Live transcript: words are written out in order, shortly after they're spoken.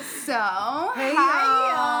Hey, y'all.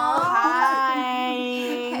 Hi.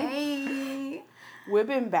 Hey. We've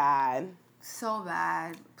been bad. So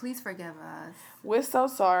bad. Please forgive us. We're so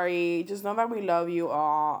sorry. Just know that we love you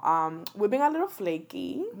all. We've been a little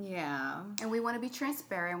flaky. Yeah. And we want to be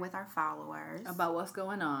transparent with our followers. About what's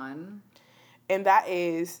going on. And that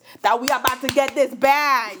is that we are about to get this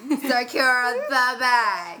bag. Secure the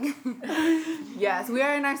bag. Yes, we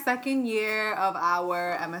are in our second year of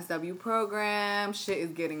our MSW program. Shit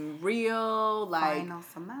is getting real. Final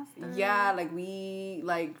semester. Yeah, we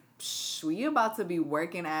about to be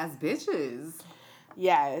working as bitches.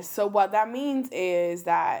 Yes. So what that means is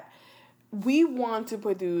that we want to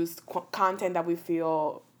produce content that we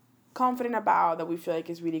feel confident about, that we feel like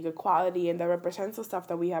is really good quality, and that represents the stuff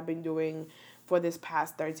that we have been doing for this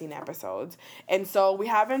past 13 episodes. And so we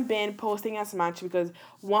haven't been posting as much because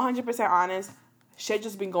 100% honest, shit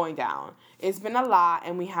just been going down. It's been a lot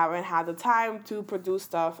and we haven't had the time to produce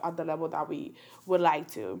stuff at the level that we would like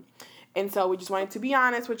to. And so we just wanted to be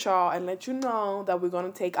honest with y'all and let you know that we're going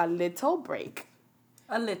to take a little break.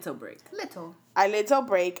 A little break. A little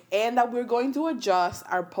break, and that we're going to adjust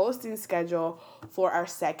our posting schedule for our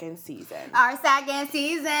second season. Our second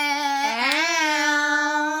season.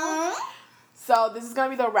 So this is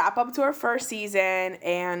going to be the wrap up to our first season,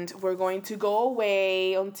 and we're going to go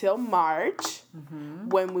away until March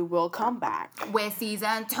when we will come back. With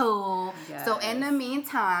season 2. Yes. So in the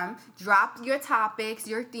meantime, drop your topics,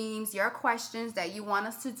 your themes, your questions that you want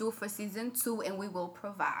us to do for season 2, and we will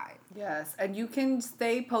provide. Yes, and you can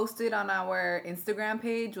stay posted on our Instagram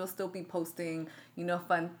page. We'll still be posting,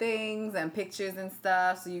 fun things and pictures and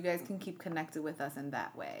stuff, so you guys can keep connected with us in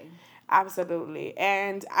that way. Absolutely.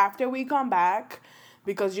 And after we come back,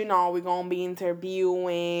 because we're going to be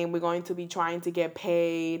interviewing, we're going to be trying to get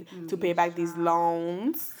paid to pay back these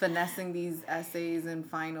loans. Finessing these essays and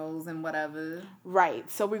finals and whatever.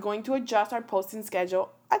 Right. So we're going to adjust our posting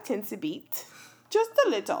schedule a teensy bit. Just a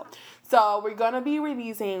little. So we're going to be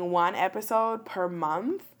releasing 1 episode per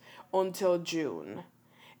month until June.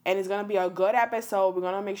 And it's going to be a good episode. We're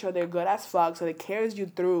going to make sure they're good as fuck so it carries you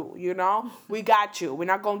through, We got you. We're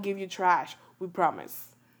not going to give you trash. We promise.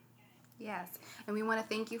 Yes. And we want to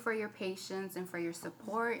thank you for your patience and for your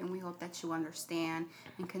support. And we hope that you understand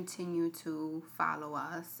and continue to follow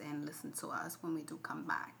us and listen to us when we do come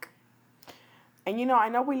back. And I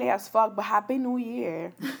know we late as fuck, but Happy New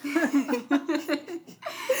Year.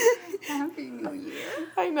 Happy New Year.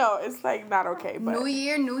 I know, it's not okay, but... New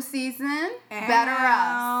year, new season, better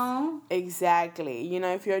us. Exactly.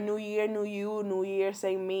 If you're New Year, new you, New Year,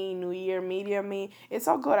 say me, New Year, media me, it's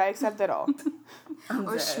all good. I accept it all.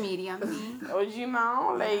 Or schmedia me. Or,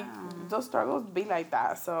 those struggles be like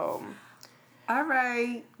that, so... All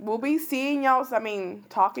right. We'll be seeing y'all,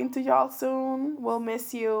 talking to y'all soon. We'll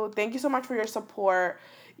miss you. Thank you so much for your support.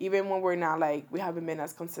 Even when we're not, we haven't been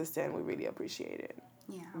as consistent, we really appreciate it.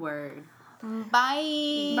 Yeah. Word.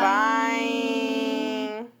 Bye. Bye.